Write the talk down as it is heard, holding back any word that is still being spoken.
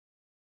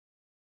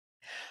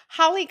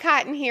Holly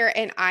Cotton here,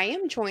 and I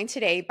am joined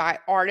today by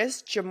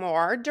artist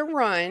Jermar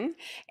Derun.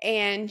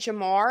 And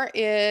Jamar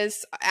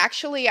is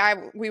actually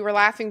I we were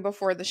laughing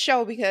before the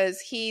show because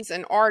he's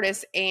an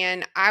artist,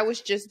 and I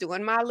was just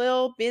doing my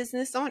little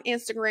business on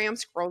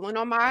Instagram, scrolling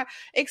on my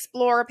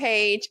Explore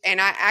page, and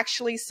I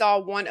actually saw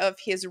one of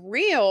his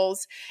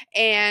reels,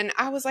 and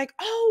I was like,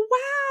 "Oh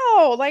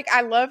wow!" Like I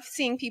love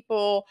seeing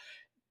people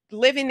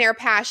living their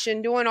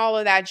passion, doing all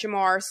of that,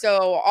 Jamar.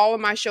 So all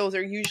of my shows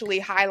are usually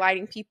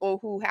highlighting people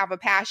who have a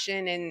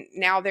passion and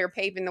now they're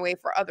paving the way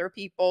for other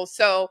people.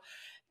 So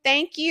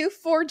thank you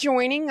for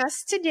joining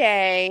us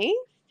today.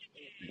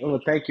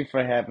 Well, thank you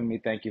for having me.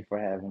 Thank you for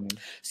having me.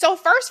 So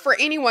first, for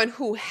anyone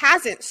who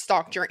hasn't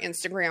stalked your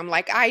Instagram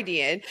like I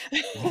did,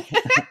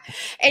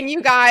 and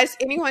you guys,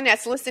 anyone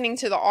that's listening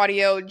to the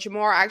audio,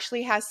 Jamar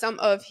actually has some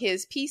of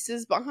his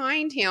pieces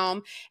behind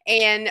him.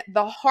 And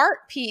the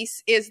heart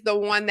piece is the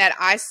one that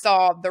I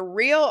saw the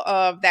reel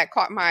of that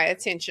caught my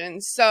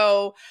attention.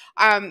 So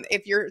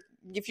if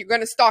you're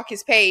going to stalk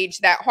his page,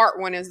 that heart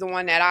one is the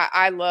one that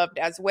I loved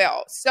as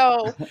well.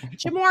 So,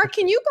 Jamar,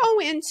 can you go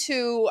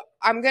into?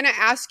 I'm going to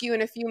ask you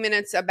in a few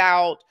minutes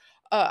about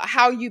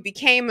how you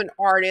became an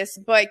artist,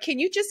 but can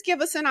you just give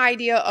us an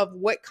idea of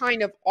what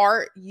kind of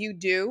art you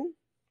do?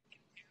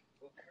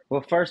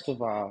 Well, first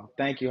of all,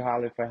 thank you,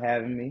 Holly, for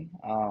having me.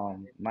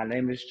 My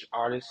name is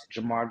artist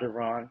Jermar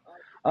Derun.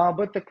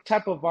 But the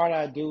type of art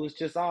I do is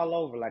just all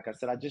over. Like I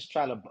said, I just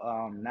try to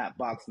not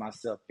box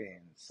myself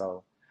in.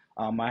 So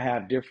I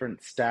have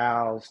different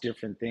styles,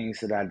 different things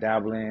that I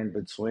dabble in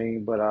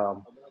between. But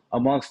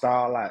amongst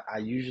all, I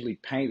usually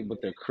paint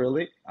with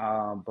acrylic.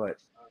 But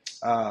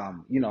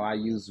I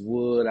use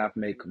wood. I've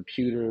made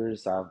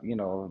computers. I've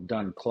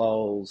done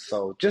clothes.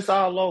 So just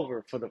all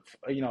over for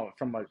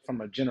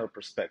from a general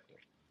perspective.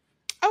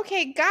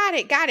 Okay, got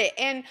it, got it.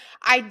 And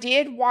I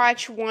did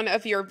watch one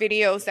of your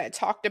videos that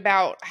talked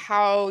about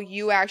how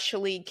you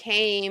actually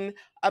came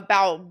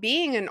about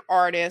being an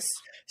artist.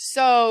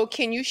 So,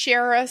 can you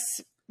share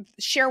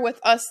with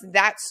us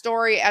that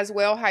story as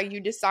well, how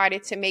you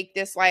decided to make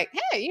this like,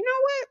 hey, you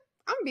know what?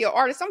 I'm gonna be an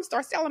artist. I'm gonna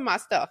start selling my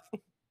stuff.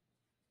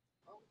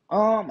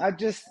 I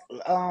just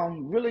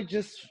really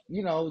just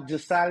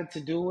decided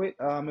to do it.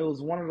 It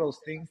was one of those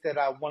things that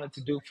I wanted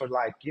to do for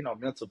like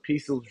mental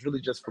peace. It was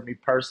really just for me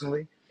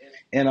personally,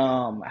 and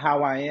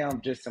how I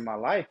am just in my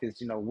life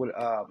is what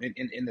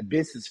in the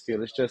business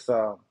field. It's just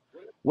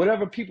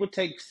whatever people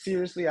take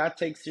seriously, I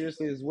take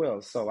seriously as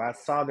well. So I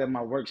saw that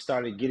my work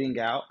started getting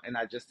out, and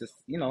I just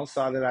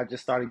saw that I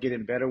just started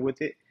getting better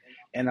with it.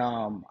 And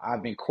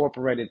I've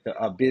incorporated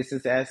a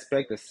business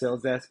aspect, a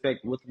sales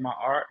aspect with my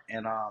art,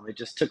 and it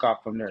just took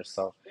off from there.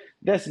 So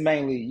that's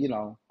mainly,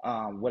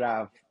 what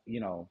I've,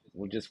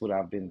 just what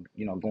I've been,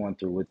 going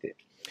through with it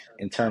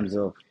in terms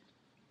of.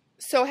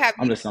 So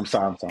I'm just. I'm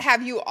sorry. I'm sorry.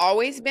 have you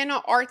always been an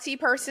artsy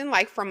person,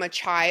 like from a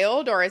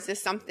child, or is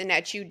this something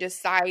that you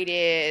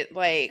decided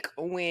like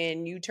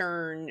when you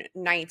turn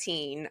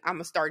 19, I'm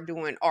gonna start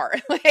doing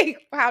art?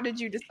 Like, how did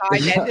you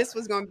decide that this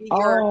was gonna be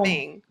your um,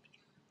 thing?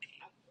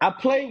 I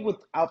played with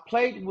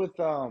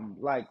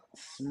like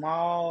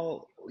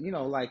small,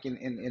 like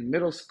in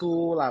middle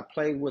school. I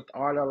played with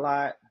art a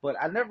lot, but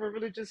I never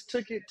really just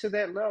took it to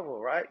that level,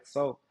 right?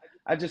 So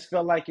I just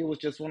felt like it was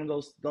just one of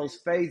those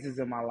phases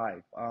in my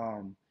life.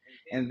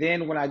 And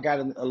then when I got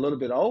a little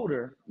bit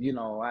older,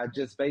 I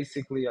just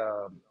basically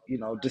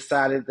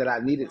decided that I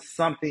needed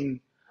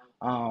something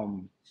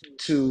um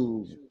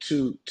to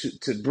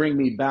bring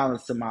me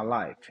balance in my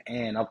life.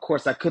 And of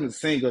course I couldn't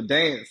sing or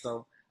dance,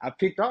 so I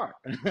picked art.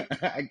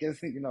 I guess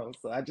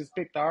so I just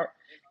picked art,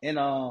 and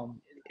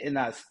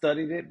I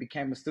studied it,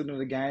 became a student of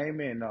the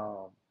game, and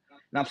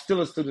I'm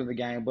still a student of the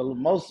game. But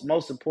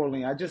most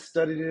importantly, I just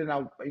studied it,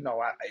 and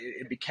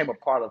it became a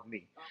part of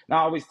me. And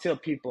I always tell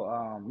people,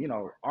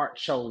 art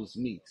chose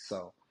me.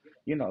 So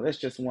that's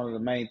just one of the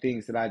main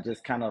things that I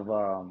just kind of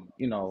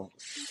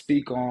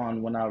speak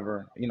on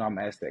whenever I'm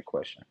asked that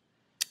question.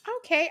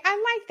 Okay, I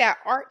like that.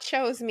 Art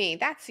chose me.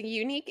 That's a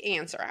unique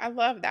answer. I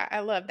love that.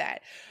 I love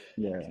that.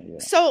 Yeah, yeah.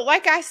 So,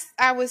 like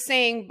I was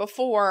saying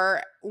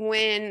before,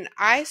 when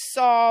I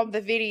saw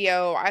the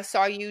video, I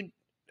saw you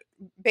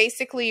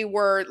basically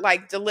were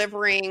like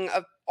delivering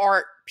a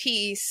art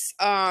piece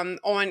on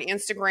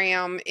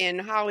Instagram in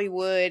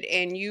Hollywood,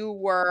 and you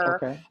were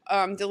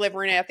Okay.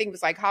 delivering it. I think it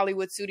was like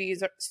Hollywood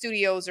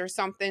Studios or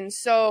something.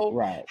 So,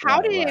 Right, how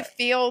right, did it right.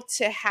 feel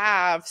to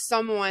have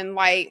someone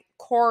like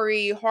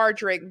Corey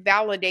Hardrick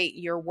validate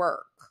your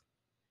work?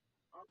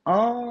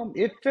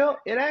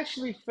 It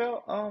actually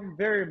felt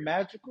very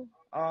magical.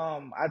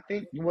 I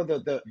think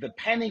the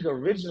painting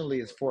originally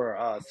is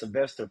for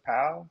Sylvester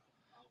Powell,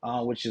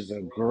 which is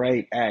a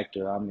great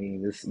actor. I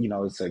mean,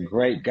 it's a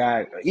great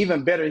guy,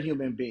 even better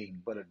human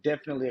being, but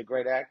definitely a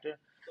great actor.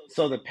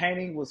 So the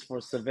painting was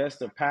for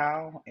Sylvester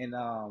Powell, and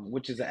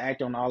which is an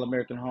actor on All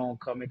American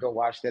Homecoming. Go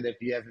watch that if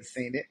you haven't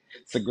seen it.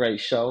 It's a great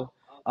show.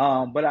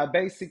 But I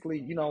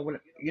basically,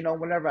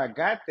 whenever I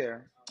got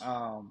there,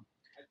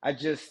 I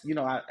just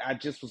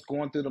was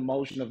going through the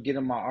motion of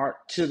getting my art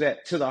to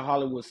the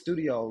Hollywood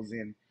studios,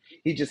 and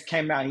he just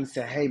came out and he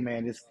said, "Hey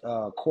man, this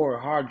Corey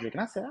Hardrick,"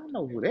 and I said, "I don't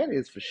know who that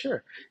is for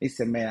sure." He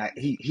said, "Man,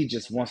 he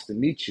just wants to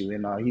meet you,"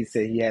 and he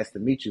said he has to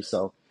meet you.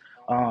 So,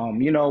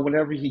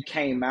 whenever he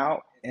came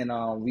out and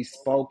we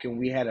spoke and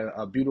we had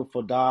a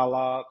beautiful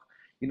dialogue.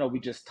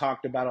 We just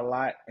talked about a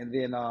lot, and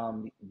then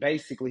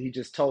basically he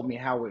just told me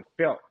how it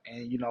felt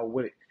and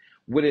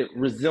what it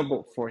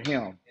resembled for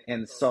him.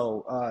 And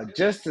so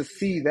just to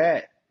see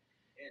that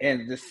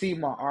and to see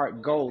my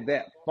art go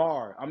that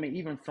far, I mean,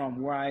 even from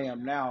where I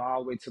am now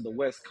all the way to the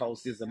West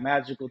Coast is a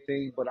magical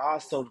thing, but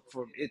also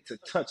for it to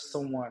touch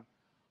someone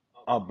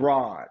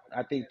abroad.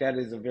 I think that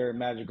is a very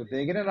magical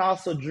thing, and it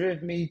also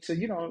drove me to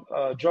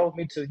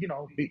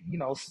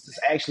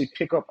actually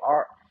pick up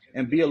art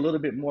and be a little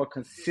bit more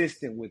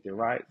consistent with it,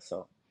 right?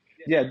 So,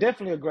 yeah,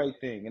 definitely a great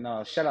thing,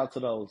 and shout out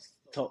to those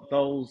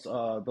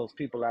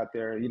people out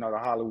there,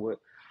 the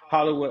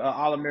Hollywood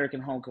All American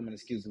Homecoming,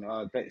 excuse me.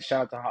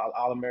 Shout out to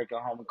All American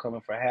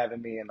Homecoming for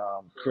having me and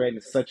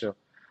creating such a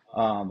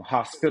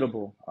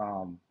hospitable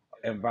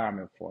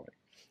environment for me.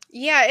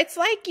 Yeah, it's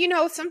like,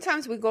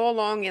 sometimes we go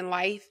along in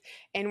life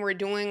and we're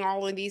doing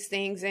all of these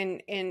things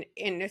and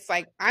it's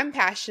like I'm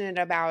passionate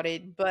about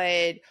it,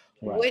 but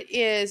Right, what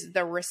is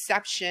the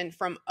reception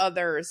from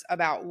others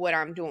about what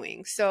I'm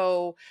doing?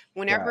 So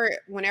right,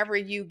 whenever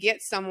you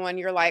get someone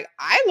you're like,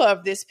 "I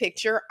love this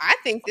picture. I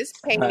think this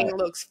painting right.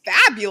 looks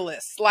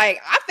fabulous.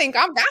 Like, I think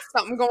I've got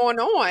something going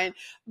on."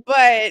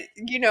 But,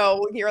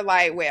 you're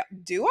like, "Well,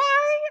 do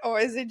I? Or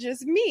is it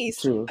just me?"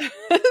 True.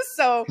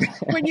 So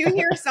when you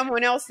hear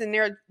someone else and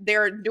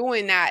they're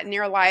doing that and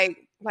they're like,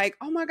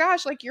 "Oh my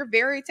gosh, like you're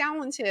very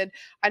talented."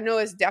 I know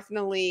it's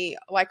definitely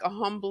like a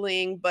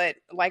humbling but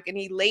like an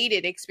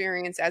elated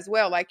experience as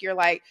well. Like you're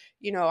like,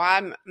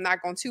 I'm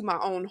not going to toot my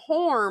own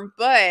horn,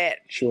 but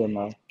Sure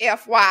enough.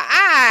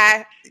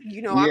 FYI, I'm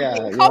Yeah,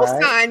 getting you're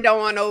right. co-signed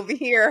on over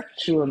here.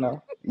 Sure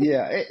enough.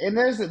 Yeah, and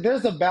there's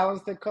a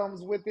balance that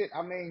comes with it.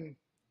 I mean,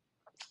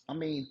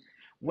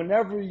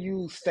 whenever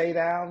you stay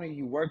down and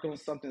you work on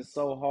something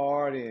so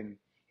hard and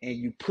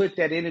you put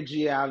that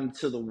energy out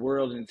into the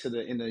world, into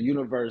the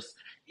universe,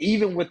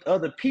 even with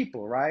other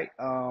people, right?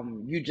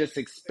 You just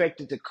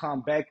expect it to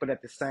come back, but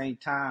at the same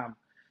time,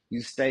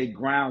 you stay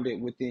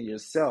grounded within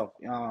yourself.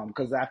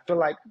 Because I feel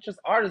like just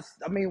artists.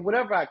 I mean,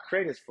 whatever I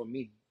create is for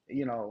me,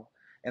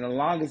 and as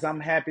long as I'm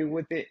happy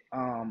with it,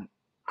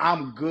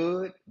 I'm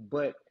good.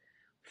 But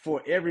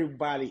for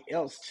everybody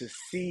else to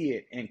see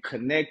it and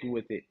connect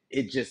with it,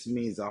 it just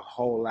means a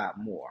whole lot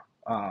more.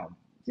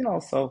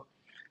 So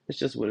it's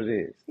just what it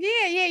is.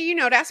 Yeah,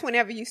 yeah, that's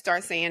whenever you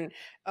start saying,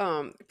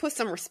 put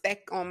some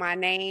respect on my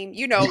name,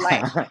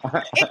 like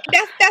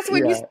that's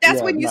when you Yeah, that's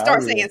yeah, when you no, I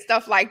start get saying it.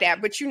 stuff like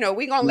that. But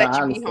we gonna No, let I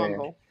you be understand.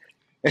 humble.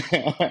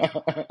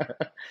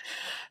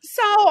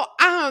 So,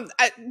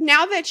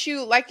 now that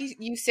like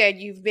you said,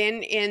 you've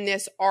been in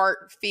this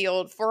art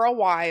field for a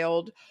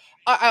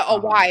Uh-huh.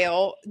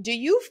 while, do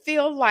you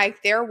feel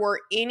like there were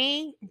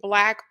any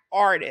Black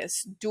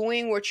artists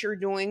doing what you're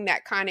doing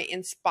that kind of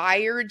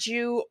inspired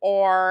you,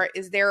 or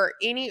is there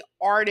any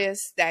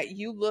artists that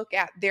you look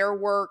at their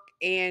work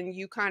and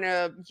you kind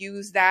of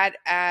use that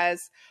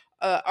as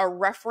a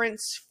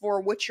reference for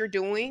what you're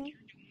doing?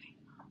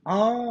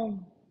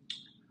 Um,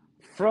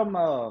 From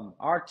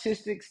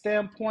artistic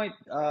standpoint,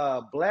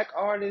 black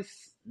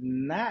artists,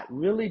 not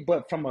really,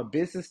 but from a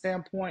business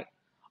standpoint,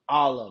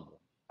 all of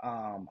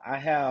them. I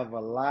have a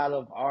lot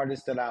of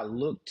artists that I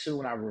look to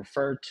and I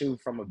refer to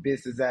from a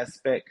business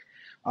aspect,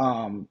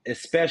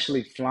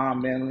 especially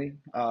Flan Manley,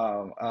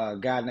 a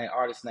guy named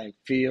artist named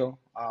Phil,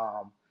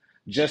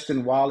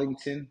 Justin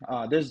Wallington.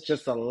 There's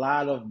just a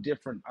lot of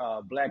different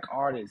black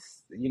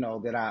artists,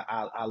 that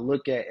I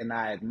look at and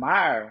I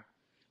admire,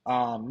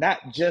 not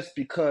just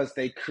because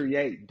they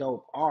create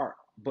dope art,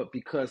 but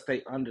because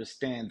they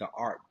understand the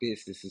art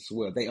business as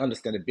well. They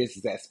understand the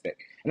business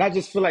aspect. And I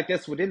just feel like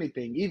that's with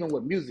anything, even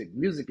with music.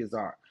 Music is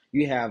art.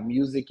 You have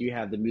music, you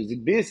have the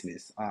music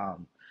business.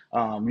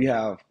 You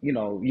have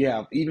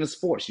even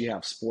sports. You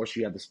have sports,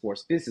 you have the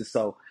sports business.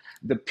 So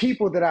the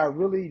people that I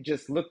really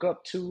just look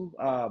up to,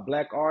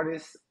 black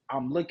artists,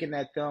 I'm looking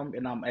at them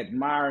and I'm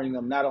admiring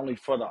them not only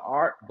for the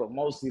art, but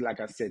mostly, like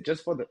I said,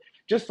 just for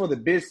the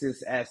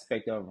business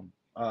aspect of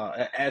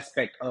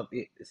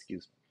it.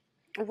 Excuse me.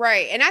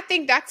 Right. And I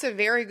think that's a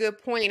very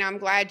good point. I'm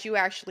glad you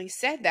actually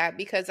said that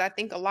because I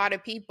think a lot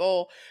of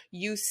people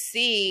you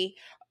see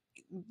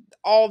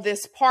all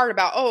this part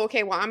about, oh,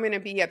 okay, well, I'm going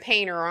to be a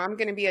painter or I'm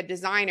going to be a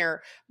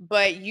designer,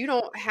 but you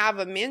don't have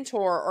a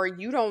mentor or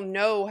you don't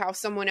know how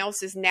someone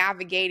else is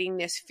navigating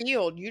this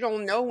field. You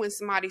don't know when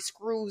somebody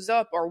screws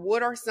up or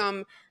what are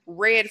some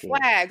red True.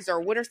 flags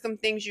or what are some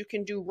things you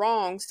can do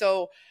wrong.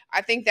 So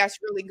I think that's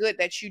really good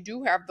that you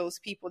do have those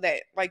people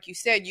that, like you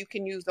said, you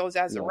can use those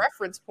as a Yeah.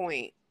 reference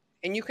point.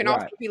 And you can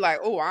also Right. be like,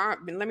 oh,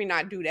 let me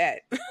not do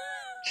that.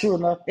 True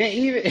enough. And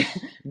even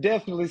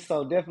definitely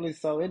so, definitely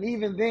so. And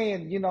even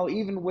then,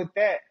 even with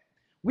that,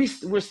 we're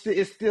still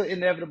it's still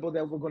inevitable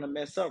that we're gonna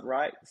mess up,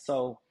 right?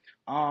 So,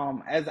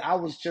 as I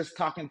was just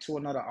talking to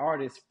another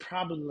artist,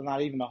 probably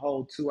not even a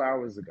whole 2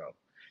 hours ago,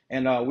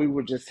 and we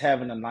were just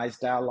having a nice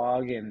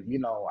dialogue, and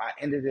I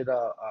ended it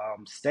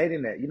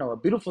stating that a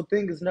beautiful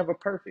thing is never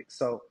perfect.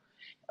 So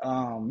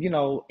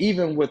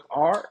even with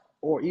art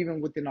or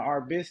even within the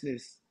art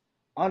business,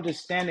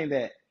 understanding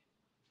that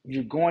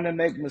you're going to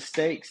make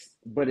mistakes,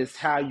 but it's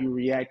how you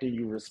react and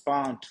you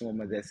respond to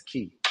them, and that's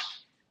key.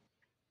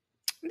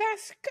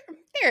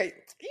 There. You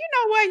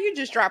know what? You're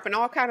just dropping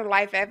all kind of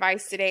life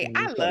advice today. You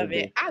I try to love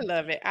it. do. I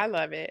love it. I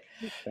love it.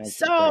 Thank you,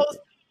 So thank you.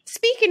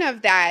 speaking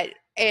of that,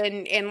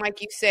 and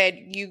like you said,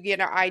 you get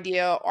an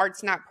idea.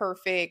 Art's not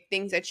perfect.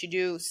 Things that you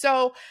do.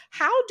 So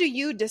how do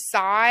you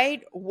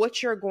decide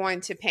what you're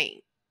going to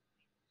paint?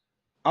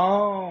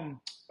 Um,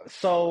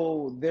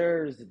 so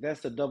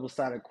that's a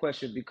double-sided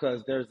question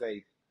because there's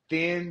a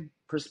thin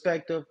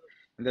perspective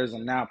and there's a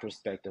now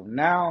perspective.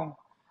 Now,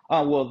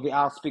 well,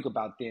 I'll speak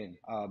about then,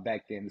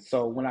 back then.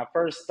 So when I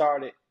first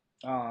started,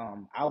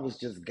 I was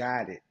just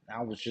guided.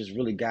 I was just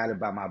really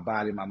guided by my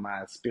body, my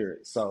mind,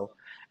 spirit. So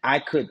I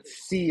could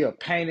see a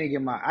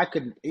painting I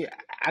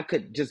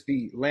could just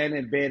be laying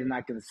in bed and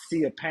I can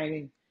see a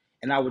painting,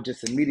 and I would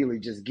just immediately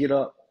just get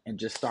up and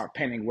just start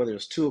painting, whether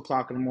it's 2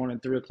 o'clock in the morning,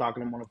 3 o'clock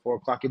in the morning, 4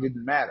 o'clock, it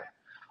didn't matter.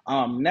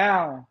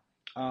 Now,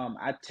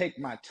 I take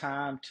my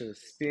time to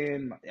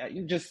spend.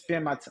 You just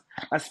spend my time.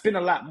 I spend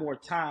a lot more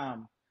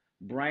time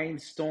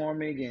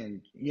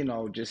brainstorming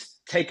and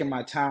just taking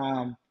my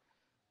time,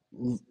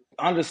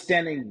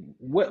 understanding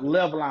what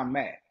level I'm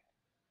at,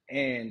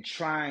 and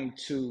trying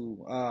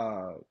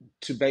to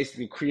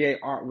basically create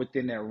art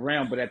within that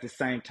realm, but at the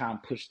same time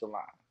push the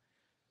line.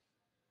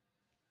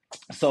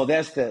 So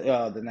that's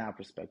the now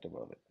perspective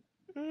of it.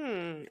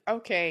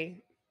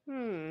 Okay.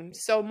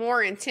 So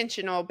more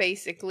intentional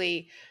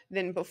basically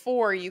than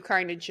before. You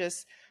kind of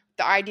just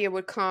the idea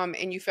would come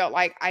and you felt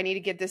like I need to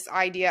get this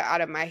idea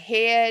out of my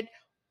head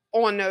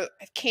on the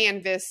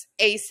canvas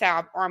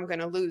ASAP or I'm going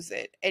to lose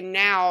it. And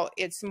now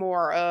it's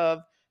more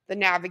of the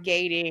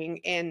navigating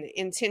and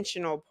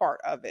intentional part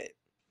of it.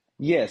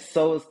 Yes,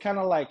 so it's kind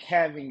of like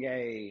having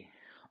a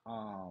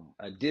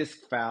disc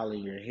file in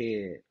your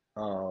head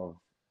of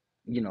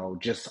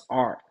just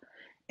art,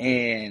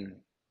 and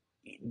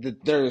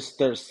there's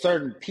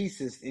certain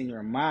pieces in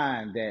your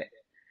mind that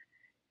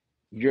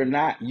you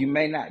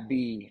may not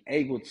be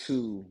able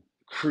to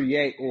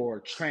create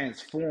or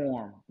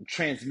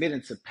transmit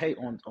into paint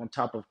on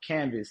top of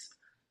canvas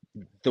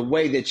the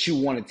way that you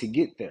wanted to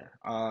get there.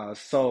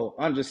 So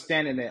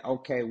understanding that,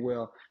 okay,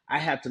 well, I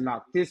have to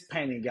knock this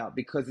painting out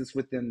because it's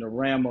within the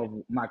realm of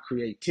my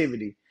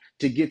creativity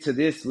to get to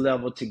this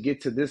level,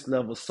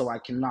 so I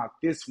can knock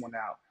this one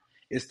out.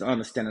 It's the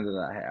understanding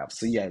that I have.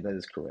 So yeah, that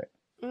is correct.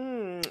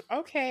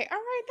 Okay. All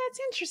right. That's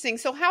interesting.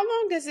 So how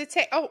long does it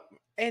take? Oh,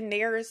 and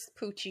there's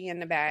Poochie in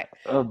the back.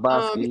 Um,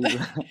 Bosky,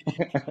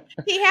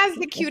 he has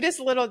the cutest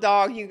little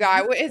dog, you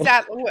guys. What is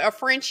that? A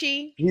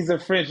Frenchie? he's a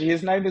Frenchie.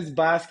 His name is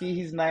Bosky.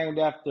 He's named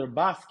after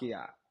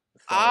Basquiat.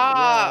 So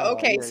Ah, yeah,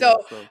 okay. yeah, yeah.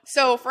 So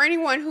So for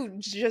anyone who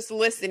just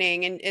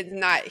listening and is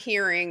not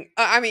hearing,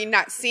 I mean,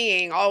 not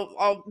seeing,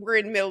 all we're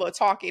in the middle of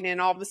talking,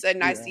 and all of a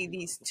sudden I yeah. see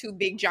these two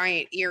big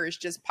giant ears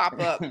just pop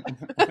up.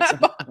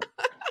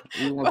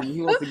 He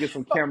wants to get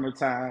some camera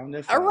time.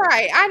 That's All all.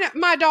 right, I know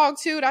my dog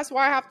too. That's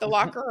why I have to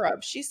lock her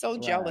up. She's so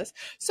Right. jealous.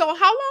 So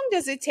how long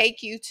does it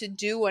take you to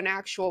do an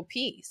actual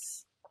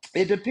piece?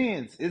 It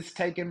depends. It's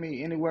taken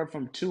me anywhere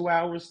from 2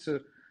 hours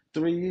to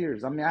 3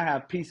 years. I mean, I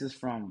have pieces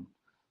from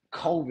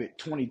COVID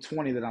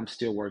 2020 that I'm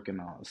still working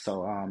on.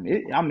 So, I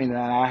mean,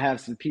 I have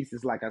some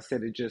pieces, like I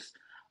said, it just,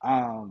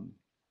 um,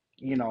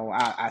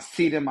 I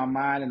see it in my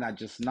mind and I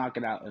just knock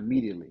it out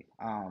immediately.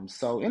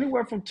 So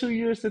anywhere from 2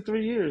 years to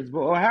 3 years, but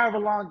or however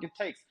long it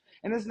takes.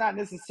 And it's not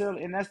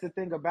necessarily, and that's the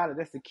thing about it.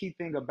 That's the key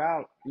thing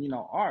about,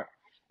 art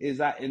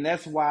and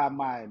that's why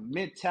my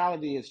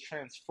mentality is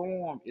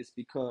transformed is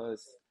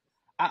because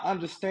I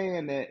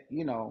understand that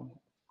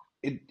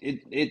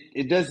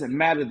it doesn't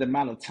matter the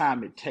amount of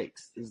time it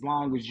takes as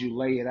long as you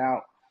lay it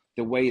out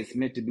the way it's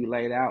meant to be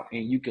laid out,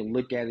 and you can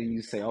look at it and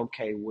you say,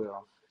 okay,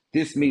 well,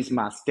 this meets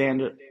my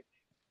standard,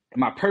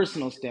 my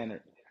personal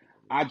standard.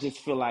 I just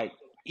feel like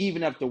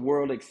even if the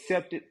world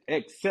accepts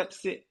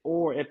it,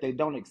 or if they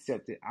don't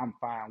accept it, I'm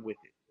fine with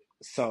it.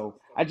 So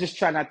I just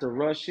try not to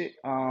rush it.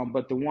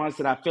 But the ones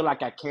that I feel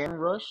like I can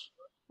rush,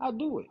 I'll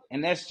do it,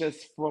 and that's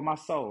just for my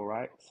soul,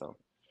 right? So.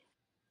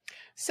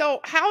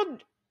 So how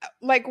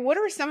like what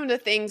are some of the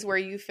things where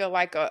you feel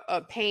like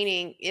a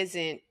painting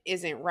isn't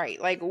right?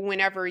 Like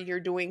whenever you're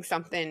doing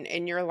something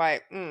and you're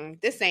like,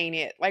 this ain't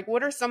it. Like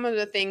what are some of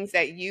the things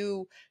that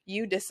you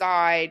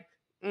decide,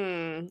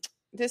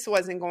 this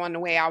wasn't going the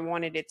way I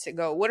wanted it to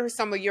go? What are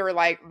some of your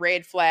like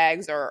red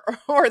flags or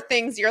or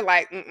things you're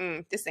like,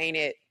 this ain't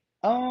it?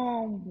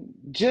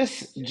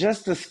 Just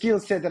the skill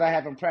set that I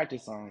haven't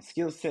practiced on,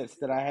 skill sets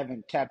that I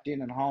haven't tapped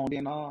in and honed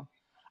in on.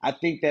 I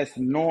think that's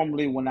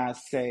normally when I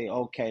say,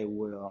 okay,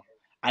 well,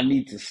 I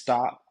need to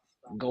stop,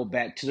 go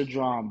back to the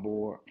drawing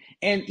board,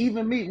 and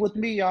even meet with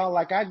me, y'all.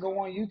 Like I go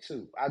on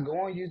YouTube,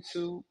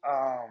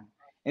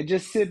 and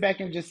just sit back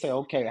and just say,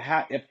 okay,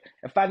 how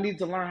if I need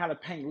to learn how to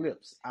paint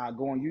lips, I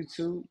go on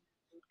YouTube.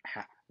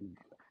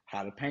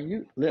 how to paint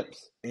you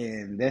lips,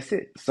 and that's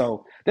it.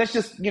 So that's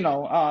just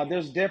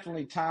there's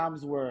definitely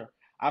times where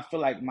I feel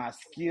like my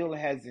skill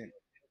hasn't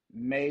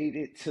made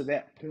it to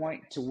that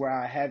point to where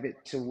I have it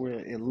to where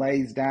it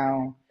lays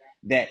down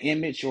that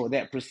image or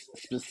that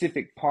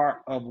specific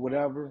part of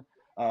whatever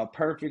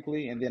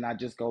perfectly, and then I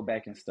just go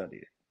back and study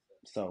it.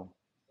 So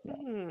yeah,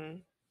 Hmm.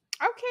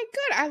 Okay,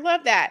 good. I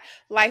love that.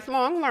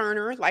 Lifelong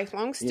learner,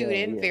 lifelong yeah,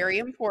 student, yeah, very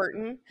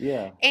important.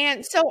 yeah.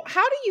 And so,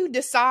 how do you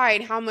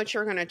decide how much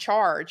you're going to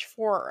charge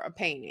for a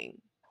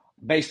painting?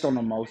 Based on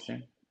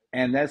emotion,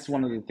 and that's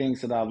one of the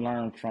things that I've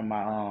learned from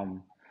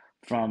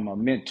a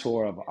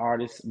mentor of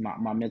artists,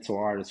 my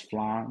mentor artist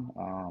Flan.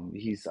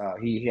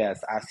 He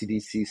has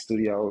ICDC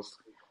studios.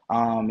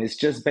 It's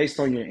just based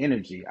on your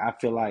energy. I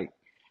feel like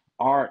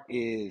art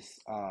is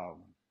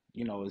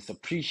is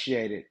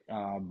appreciated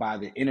by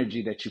the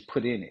energy that you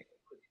put in it.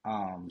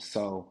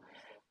 So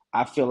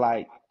I feel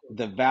like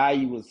the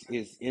value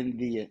is in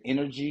the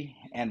energy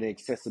and the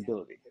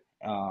accessibility.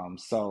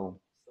 So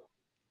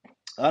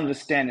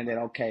understanding that,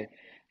 okay,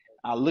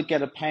 I look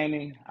at a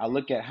painting, I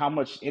look at how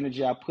much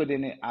energy I put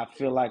in it. I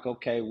feel like,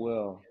 okay,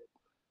 well,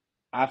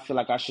 I feel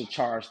like I should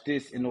charge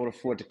this in order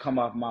for it to come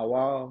off my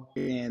wall.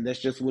 And that's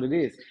just what it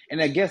is. And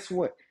then guess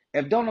what?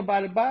 If don't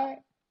nobody buy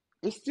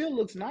it, it still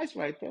looks nice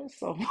right there.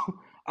 So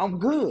I'm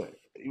good,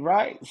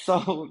 right?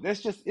 So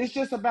it's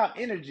just about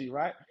energy,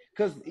 right?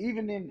 Because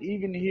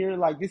even here,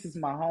 like this is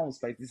my home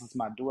space, this is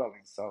my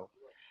dwelling. So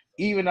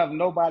even if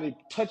nobody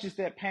touches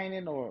that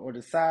painting or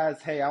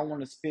decides, hey, I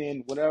want to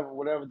spend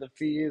whatever the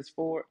fee is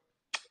for it,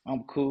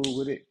 I'm cool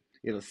with it.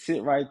 It'll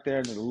sit right there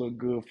and it'll look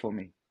good for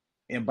me.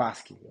 In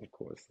Bosque, of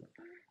course.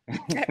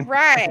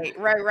 Right,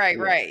 right, right,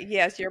 Yeah, right.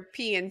 Yes, you're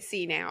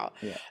PNC now.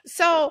 yeah.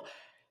 So,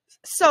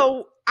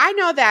 so I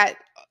know that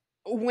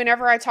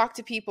whenever I talk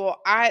to people,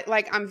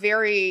 I'm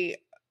very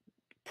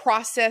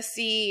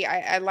processy.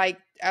 I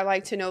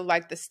like to know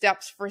like the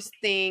steps for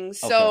things.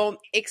 Okay, So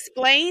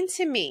explain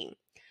to me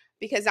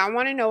because I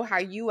want to know how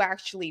you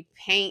actually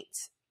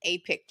paint a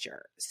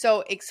picture.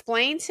 So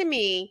explain to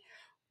me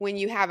when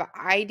you have an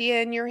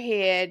idea in your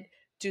head,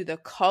 do the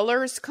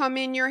colors come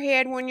in your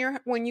head when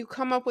you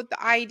come up with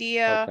the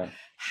idea? okay.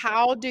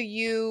 How do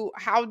you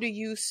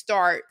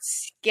start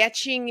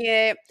sketching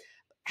it?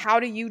 How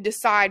do you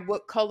decide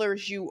what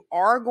colors you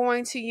are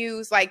going to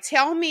use? Like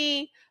tell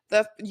me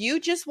the you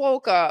just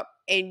woke up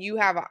and you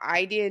have an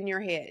idea in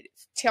your head.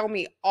 Tell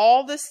me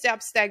all the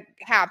steps that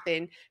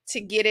happen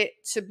to get it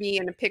to be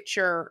in a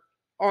picture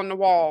on the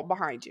wall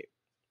behind you.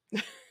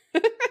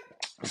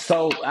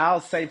 So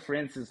I'll say, for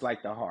instance,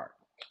 like the heart.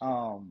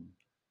 Um,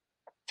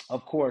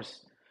 of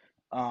course,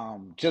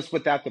 just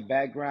without the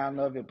background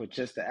of it, but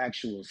just the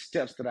actual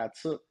steps that I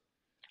took,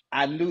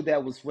 I knew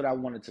that was what I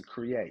wanted to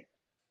create.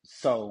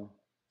 So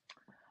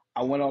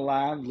I went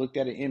online, looked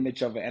at an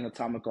image of an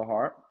anatomical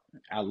heart.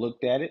 I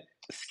looked at it,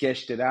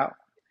 sketched it out,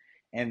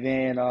 and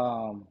then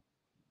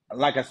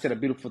like I said, a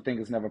beautiful thing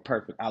is never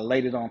perfect. I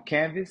laid it on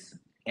canvas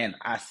and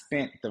I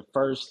spent the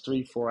first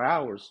 3, 4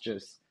 hours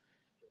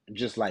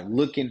just like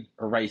looking,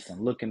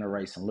 erasing, looking,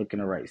 erasing, looking,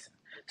 erasing.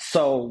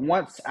 So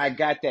once I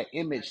got that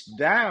image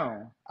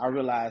down, I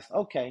realized,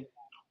 okay,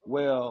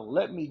 well,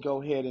 let me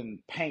go ahead and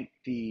paint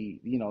the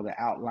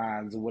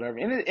outlines or whatever.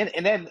 In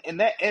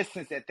that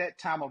essence, at that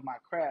time of my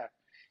craft,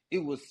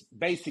 it was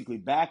basically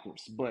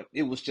backwards, but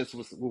it was just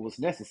what was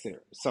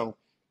necessary. So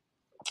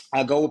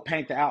I go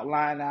paint the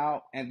outline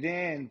out, and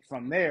then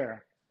from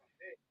there,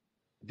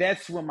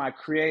 that's when my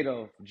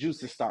creative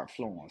juices start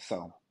flowing.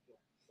 So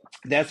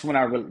that's when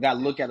I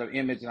look at an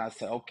image and I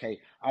say, okay,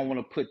 I want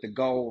to put the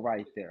gold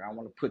right there. I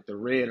want to put the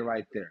red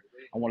right there.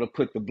 I want to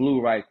put the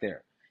blue right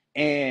there.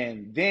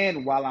 And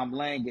then while I'm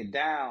laying it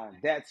down,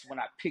 that's when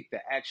I pick the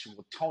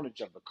actual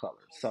tonage of the color.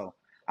 So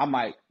I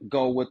might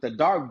go with the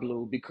dark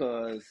blue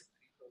because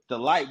the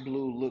light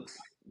blue looks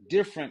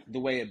different the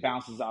way it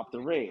bounces off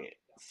the red.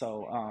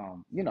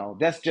 So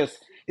that's just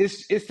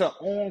it's an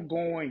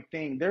ongoing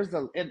thing.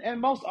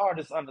 And most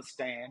artists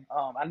understand.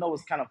 I know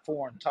it's kind of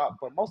foreign talk,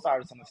 but most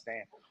artists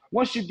understand.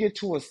 Once you get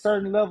to a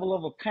certain level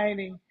of a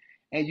painting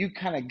and you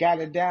kind of got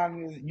it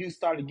down, you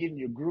started getting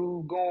your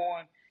groove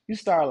going. You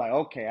start like,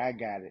 okay, I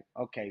got it.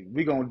 Okay,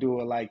 we're gonna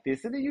do it like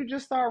this, and then you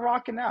just start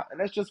rocking out. And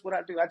that's just what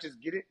I do. I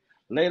just get it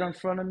laid in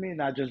front of me,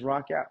 and I just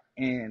rock out.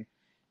 And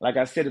like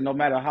I said, no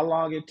matter how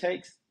long it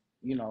takes,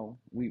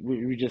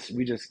 we just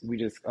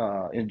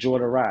enjoy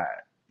the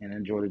ride and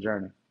enjoy the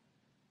journey.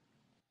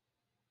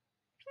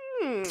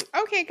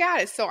 Okay,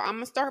 got it. So I'm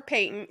gonna start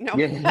painting. No.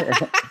 Yeah,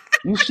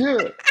 you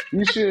should.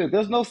 You should.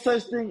 There's no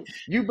such thing.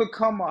 You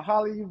become an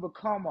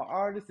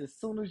artist as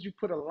soon as you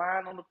put a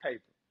line on the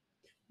paper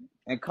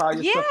and call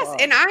yourself an Yes,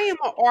 and artist. I am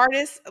an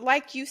artist,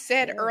 like you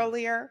said Yeah,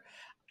 earlier.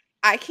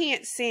 I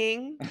can't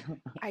sing,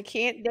 I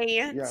can't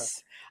yeah,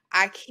 dance,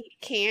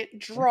 can't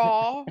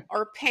draw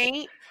or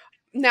paint.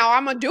 Now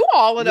I'm gonna do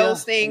all of yeah,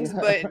 those things,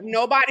 yeah, but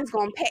nobody's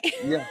gonna pay.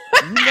 yeah.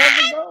 You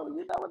never know.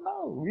 You never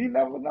know. You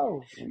never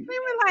know. They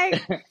were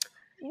like,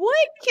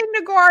 what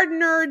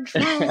kindergartner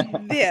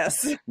drew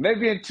this?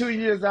 Maybe in 2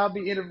 years I'll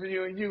be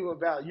interviewing you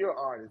about your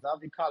artist. I'll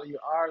be calling you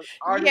artist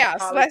Yes,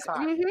 Polly let's.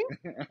 Cotton.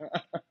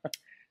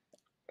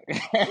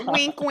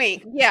 Wink,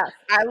 wink. Yes,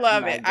 I No,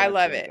 love I it. I got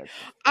love you. I it. got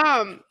you.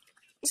 Um,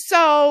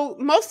 so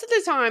most of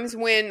the times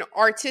when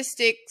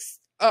artistic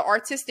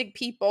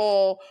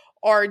people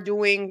are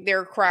doing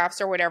their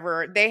crafts or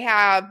whatever, they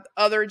have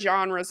other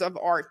genres of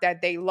art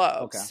that they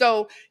love. Okay.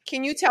 So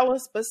can you tell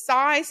us,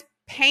 besides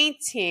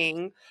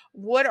painting,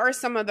 what are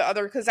some of the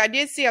other? Because I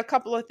did see a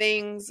couple of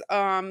things.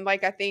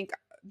 Like I think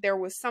there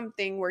was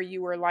something where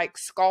you were like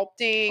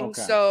sculpting. Okay.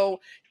 So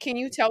can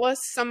you tell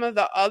us some of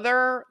the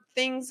other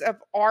things of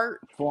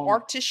Form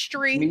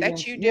artistry that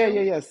mediums. you Yeah, yeah,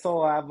 do? yeah.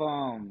 So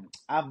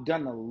I've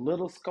done a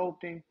little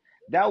sculpting.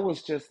 That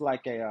was just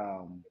like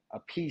a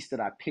piece that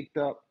I picked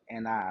up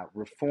and I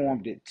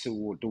reformed it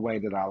to the way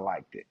that I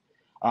liked it.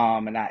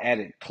 And I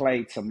added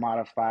clay to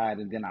modify it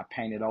and then I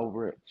painted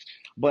over it.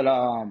 But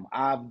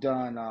I've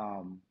done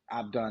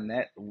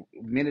that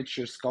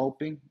miniature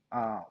sculpting.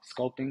 I've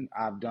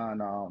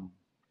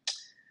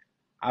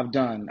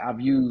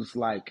used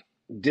like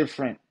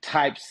different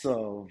types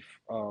of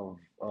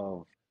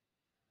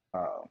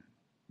uh,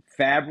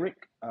 fabric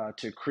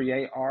to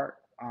create art.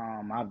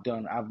 I've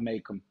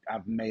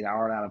made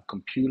art out of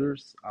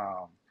computers,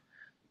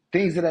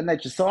 things of that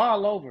nature. So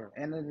all over,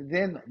 and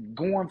then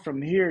going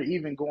from here,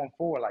 even going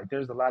forward, like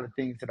there's a lot of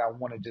things that I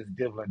want to just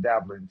dibble and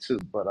dabble into.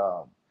 But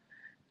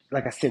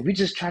like I said, we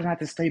just try not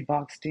to stay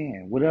boxed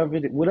in.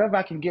 Whatever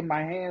I can get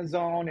my hands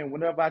on, and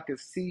whatever I can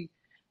see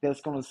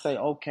that's gonna say,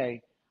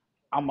 okay,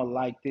 I'm gonna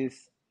like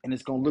this, and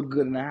it's gonna look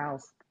good in the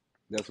house.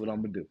 That's what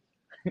I'm gonna do.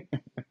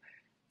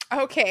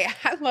 Okay,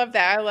 I love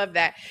that. I love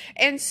that.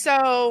 And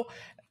so,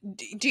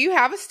 do you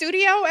have a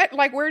studio at,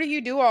 like, where do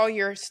you do all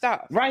your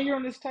stuff? Right here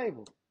on this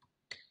table.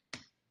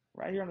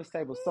 Right here on this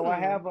table. So Hmm. I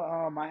have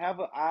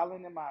an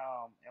island in my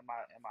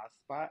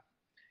spot,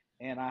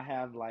 and I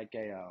have like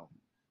a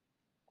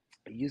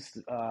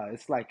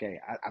it's like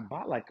I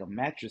bought like a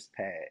mattress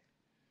pad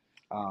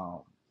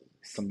um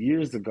some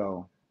years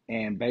ago,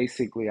 and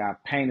basically I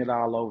painted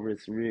all over.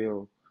 It's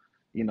real,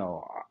 you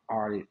know,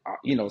 already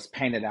it's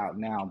painted out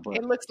now, It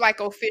but looks like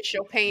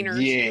official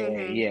painters. yeah,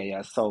 Hmm. yeah,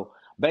 yeah. So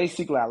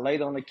basically, I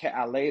laid on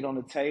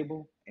the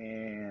table,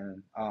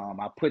 and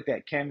I put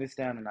that canvas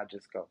down, and I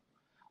just go.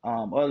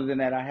 Other than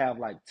that, I have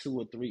like two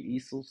or three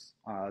easels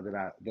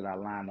that I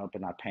line up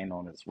and I paint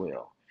on as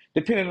well,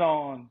 depending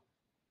on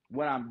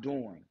what I'm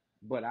doing.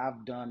 But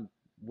I've done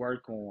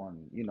work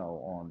on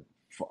on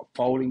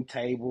folding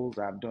tables.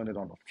 I've done it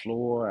on the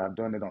floor. I've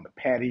done it on the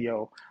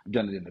patio. I've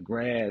done it in the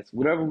grass.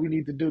 Whatever we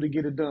need to do to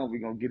get it done, we're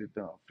gonna get it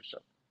done for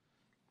sure.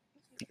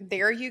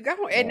 There you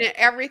go. And Yeah. then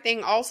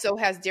everything also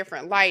has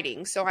different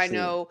lighting. So I See.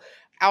 know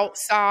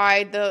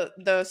outside the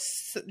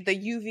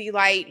UV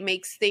light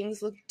makes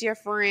things look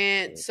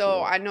different. That's So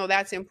right. I know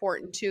that's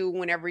important too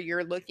whenever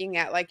you're looking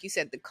at, like you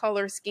said, the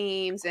color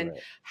schemes and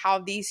Correct. how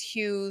these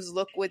hues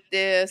look with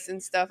this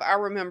and stuff. I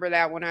remember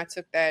that when I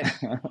took that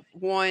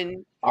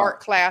one art Art.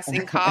 class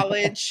in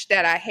college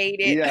that I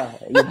hated. Yeah,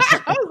 I yeah,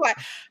 was like,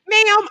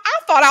 ma'am, I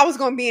thought I was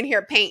going to be in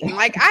here painting.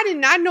 Like, I did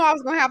not know I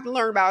was going to have to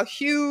learn about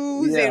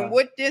hues and yeah.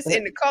 what this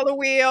in the color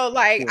wheel.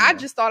 Like, I Yeah,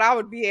 just thought I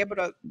would be able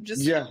to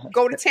just yeah,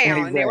 go to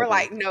town. And they were exactly.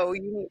 like, no,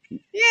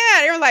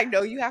 yeah, they were like,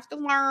 no, you have to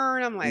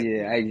learn. I'm like,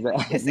 Yeah,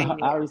 exactly. this No,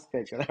 ain't I it.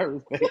 respect it. I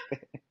respect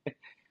it.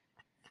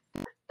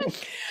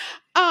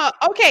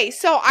 Okay,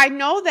 so I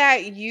know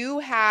that you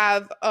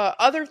have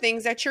other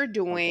things that you're Okay.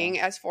 doing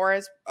as far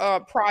as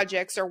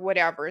projects or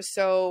whatever.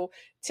 So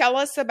tell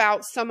us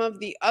about some of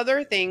the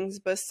other things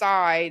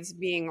besides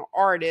being an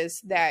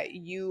artist that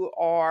you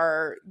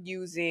are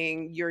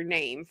using your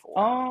name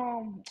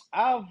for.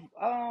 I've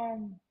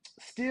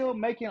still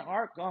making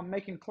art,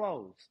 making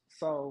clothes.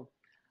 So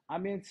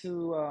I'm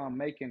into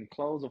making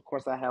clothes. Of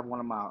course, I have one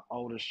of my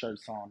older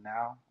shirts on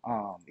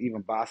now.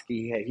 Even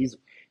Bosky,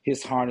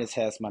 his harness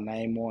has my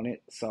name on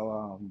it.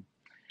 So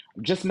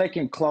just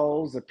making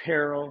clothes,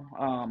 apparel.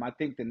 I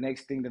think the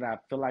next thing that I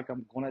feel like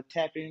I'm gonna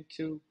tap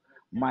into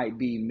might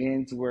be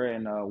menswear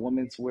and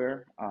women's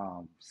wear.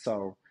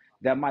 So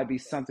that might be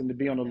something to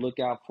be on the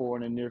lookout for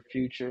in the near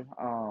future.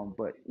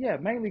 But yeah,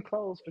 mainly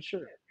clothes for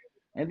sure.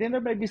 And then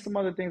there may be some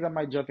other things I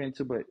might jump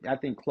into, but I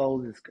think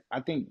clothes is. I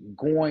think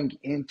going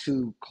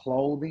into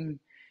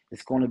clothing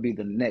is going to be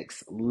the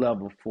next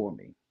level for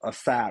me,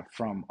 aside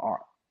from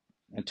art,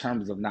 in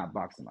terms of not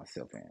boxing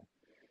myself in.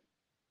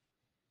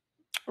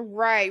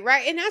 Right,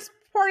 right. And that's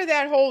part of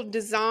that whole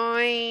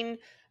design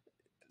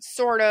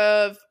sort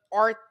of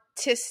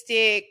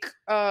artistic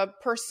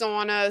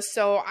persona.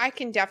 So I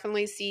can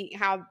definitely see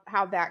how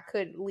that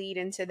could lead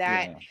into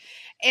that. Yeah.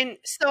 And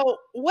so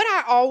what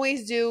I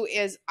always do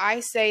is I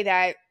say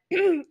that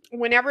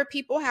whenever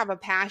people have a Mm.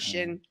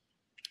 passion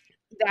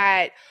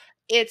that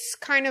it's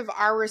kind of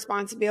our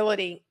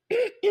responsibility.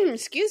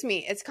 Excuse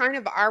me, it's kind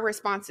of our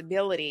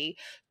responsibility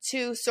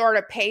to sort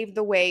of pave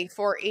the way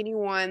for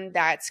anyone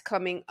that's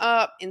coming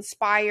up,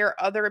 inspire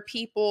other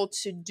people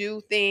to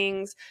do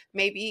things,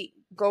 maybe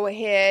go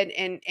ahead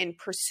and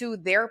pursue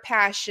their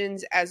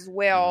passions as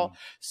well. Mhm.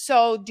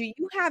 So do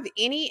you have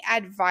any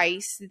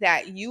advice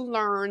that you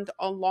learned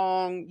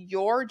along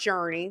your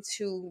journey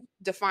to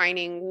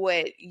defining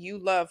what you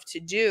love to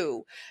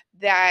do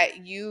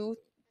that you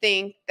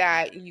think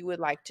that you would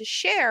like to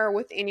share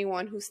with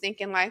anyone who's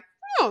thinking like,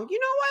 oh, you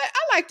know what?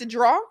 I like to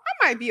draw.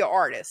 I might be an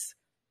artist.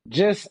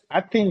 Just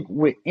I think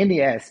with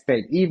any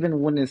aspect,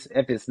 even when it's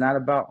if it's not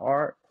about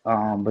art,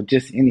 but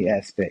just any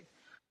aspect,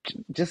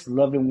 just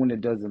love it when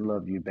it doesn't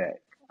love you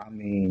back. I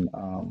mean,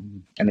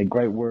 and the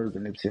great words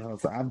of Nipsey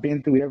Hussle. I've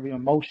been through every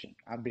emotion.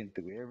 I've been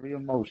through every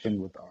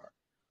emotion with art.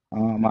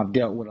 I've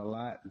dealt with a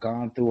lot,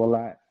 gone through a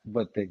lot,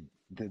 but the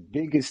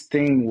biggest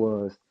thing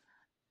was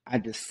I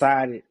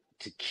decided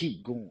to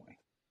keep going.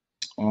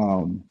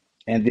 And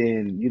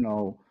then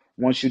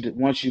once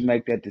you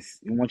make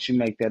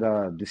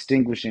that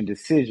distinguishing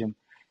decision,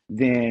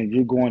 then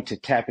you're going to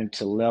tap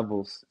into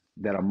levels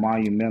that are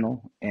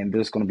monumental, and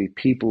there's going to be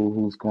people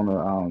who's going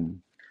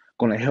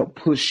to help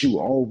push you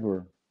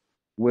over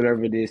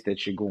whatever it is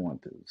that you're going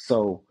through.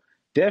 So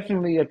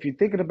definitely, if you're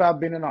thinking about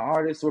being an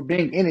artist or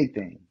being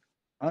anything,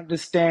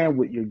 understand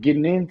what you're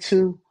getting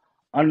into,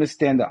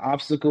 understand the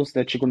obstacles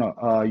that you're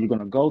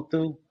gonna go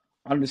through,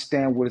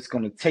 understand what it's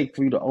gonna take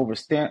for you to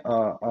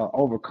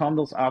overcome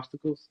those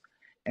obstacles,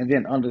 and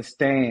then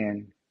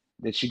understand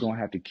that you're gonna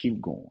have to keep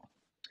going.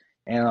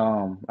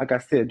 And like I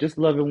said, just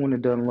love it when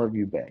it doesn't love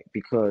you back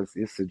because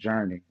it's a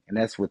journey, and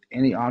that's with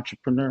any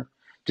entrepreneur.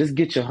 Just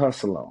get your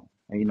hustle on.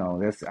 And,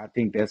 that's I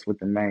think that's what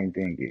the main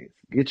thing is.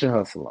 Get your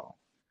hustle on.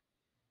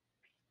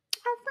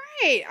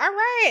 All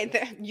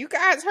right. You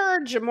guys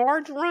heard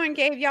Jamar Derun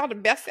gave y'all the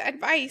best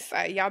advice.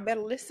 Y'all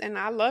better listen.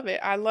 I love it.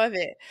 I love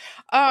it.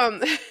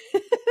 Um,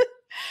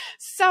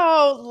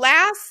 so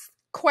last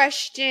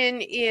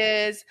question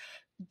is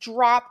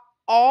drop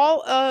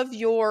all of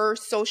your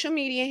social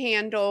media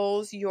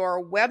handles,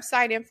 your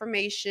website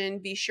information.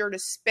 Be sure to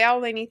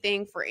spell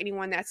anything for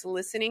anyone that's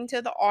listening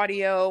to the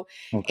audio.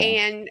 Okay.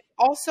 And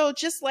also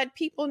just let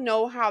people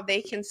know how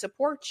they can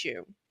support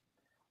you.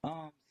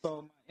 So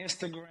my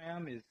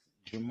Instagram is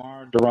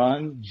Jermar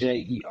Derun,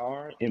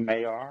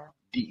 JermarDerun.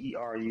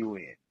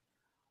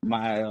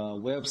 My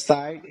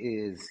website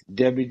is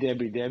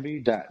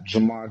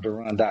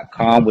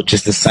www.jermarderun.com, which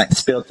is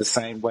spelled the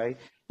same way,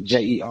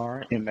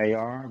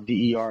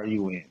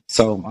 Jermarderun.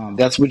 So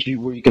that's where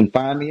you can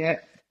find me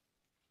at.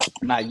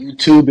 My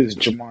YouTube is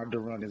Jermar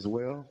Derun as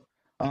well.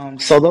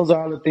 So those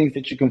are all the things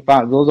that you can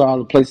find. Those are all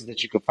the places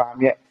that you can find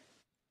me at.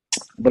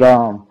 But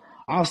I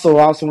also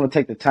want to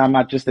take the time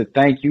out just to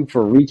thank you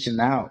for reaching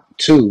out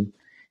too,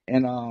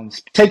 and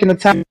taking the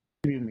time to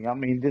interview me. I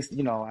mean,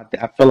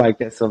 I feel like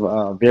that's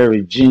a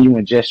very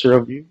genuine gesture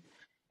of you,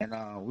 and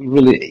we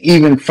really,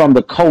 even from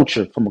a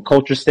culture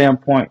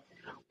standpoint,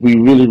 we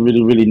really,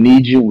 really, really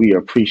need you. We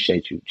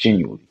appreciate you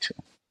genuinely too.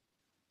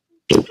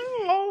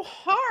 Oh,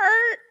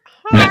 heart.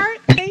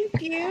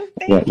 Thank you. Yeah,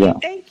 Thank you. yeah,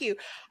 Thank you.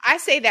 I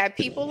say that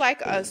people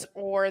like us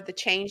are the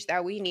change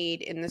that we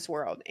need in this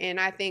world. And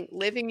I think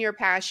living your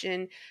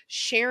passion,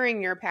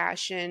 sharing your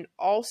passion,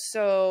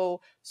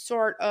 also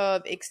sort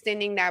of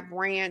extending that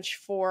branch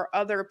for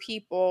other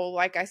people.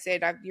 Like I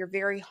said, you're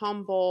very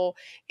humble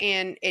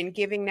and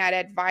giving that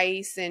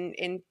advice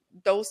and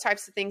those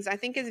types of things I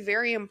think is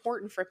very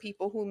important for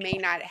people who may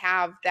not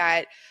have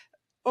that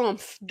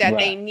oomph that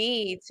they right.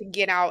 need to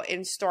get out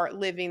and start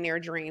living their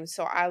dreams.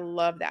 So I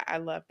love that. I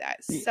love that.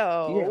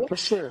 Yeah, yeah, for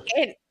sure.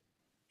 And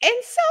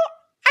so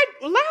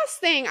last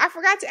thing, I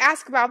forgot to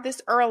ask about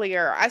this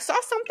earlier. I saw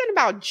something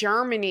about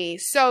Germany.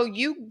 So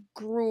you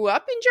grew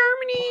up in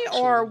Germany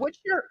or Partially. what's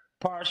your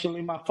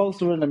Partially, my folks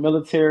were in the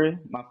military.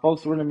 My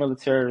folks were in the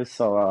military,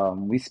 so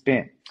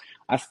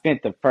I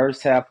spent the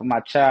first half of my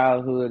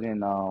childhood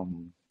in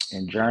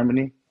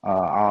Germany,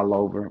 all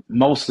over,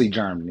 mostly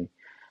Germany,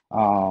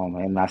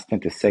 and I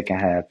spent the second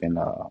half in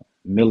the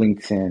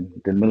Millington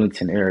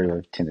area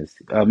of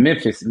Tennessee,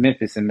 Memphis,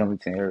 and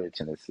Millington area of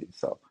Tennessee.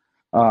 So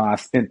I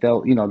spent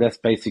that. That's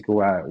basically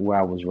where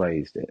I was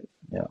raised at.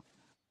 Yeah.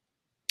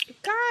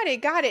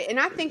 got it. And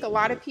I think a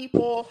lot of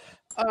people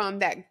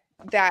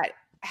that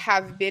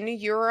have been to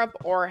Europe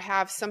or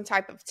have some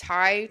type of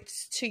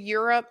ties to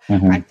Europe, I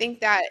Hmm. think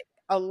that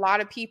a lot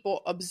of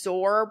people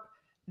absorb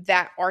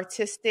that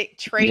artistic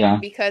trait Yeah.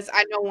 because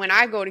I know when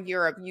I go to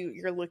Europe,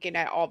 you're looking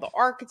at all the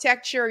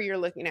architecture, you're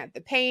looking at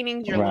the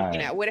paintings, you're looking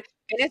Right. at what and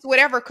it's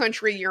whatever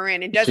country you're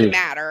in, it doesn't True.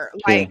 matter.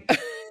 Like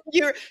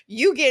True.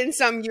 you getting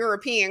some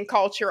European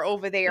culture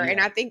over there, and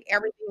Yeah. I think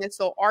everything is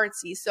so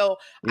artsy. So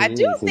It I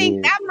do is. It think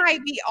is. that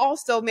might be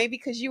also maybe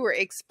because you were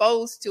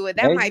exposed to it.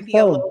 That Maybe might be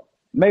a so. little.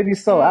 Maybe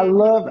so.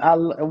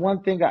 Mm,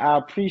 One thing I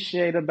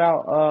appreciate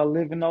about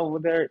living over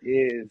there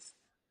is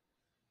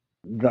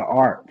the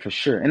art for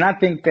sure. And I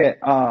think that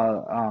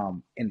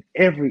in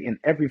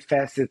every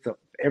facet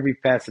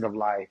of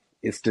life,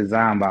 it's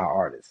designed by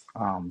artists.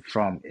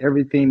 From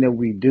everything that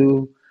we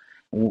do,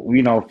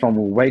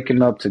 from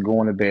waking up to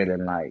going to bed at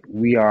night,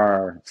 we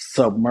are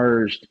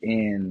submerged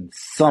in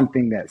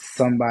something that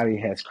somebody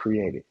has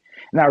created.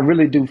 And I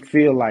really do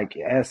feel like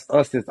as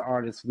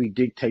artists, we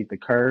dictate the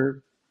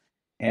curve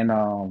and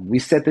we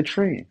set the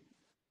trend.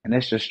 And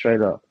that's just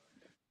straight up.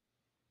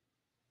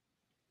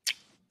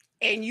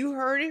 And you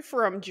heard it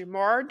from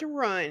Jermar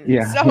Derun.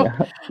 Yeah, So yeah.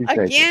 Appreciate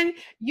you. again,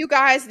 you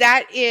guys,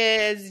 that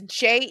is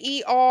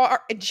J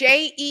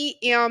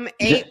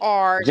JERMARDE.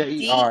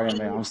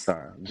 I'm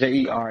sorry.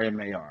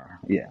 JERMAR.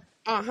 Yeah.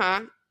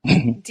 Uh-huh.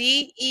 Derun.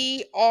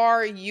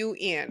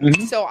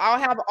 Hmm. So I'll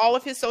have all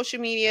of his social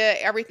media,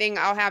 everything.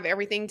 I'll have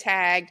everything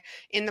tagged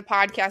in the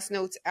podcast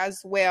notes as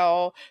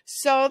well.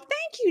 So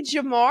thank you,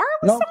 Jamar.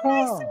 It was No so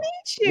nice problem. to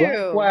meet you.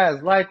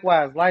 Likewise,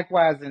 likewise,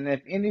 likewise. And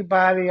if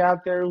anybody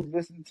out there who's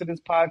listening to this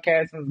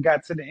podcast and has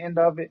got to the end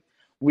of it,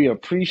 we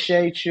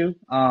appreciate you.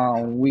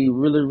 We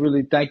really,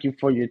 really thank you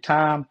for your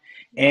time.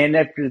 And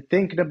if you're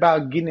thinking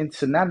about getting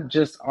into not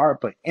just art,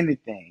 but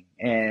anything,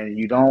 and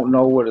you don't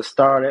know where to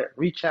start at,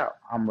 reach out.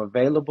 I'm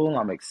available,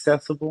 I'm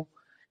accessible,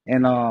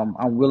 and I'm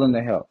willing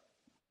to help.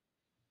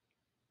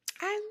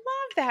 I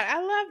love that. I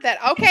love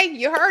that. Okay,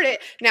 you heard it.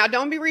 Now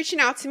don't be reaching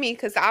out to me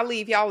because I'll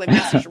leave y'all a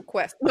message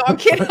request. No, I'm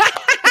kidding.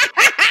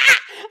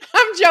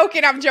 I'm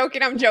joking. I'm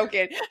joking. I'm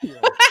joking. Yeah.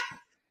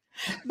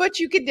 But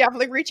you could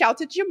definitely reach out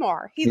to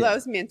Jamar. He Yeah.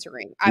 lows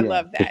mentoring. I Yeah.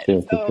 love For that.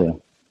 sure. For So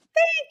sure.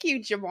 thank you,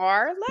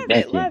 Jamar. Love it.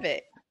 Thank you. Love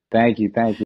it. Thank you. Thank you.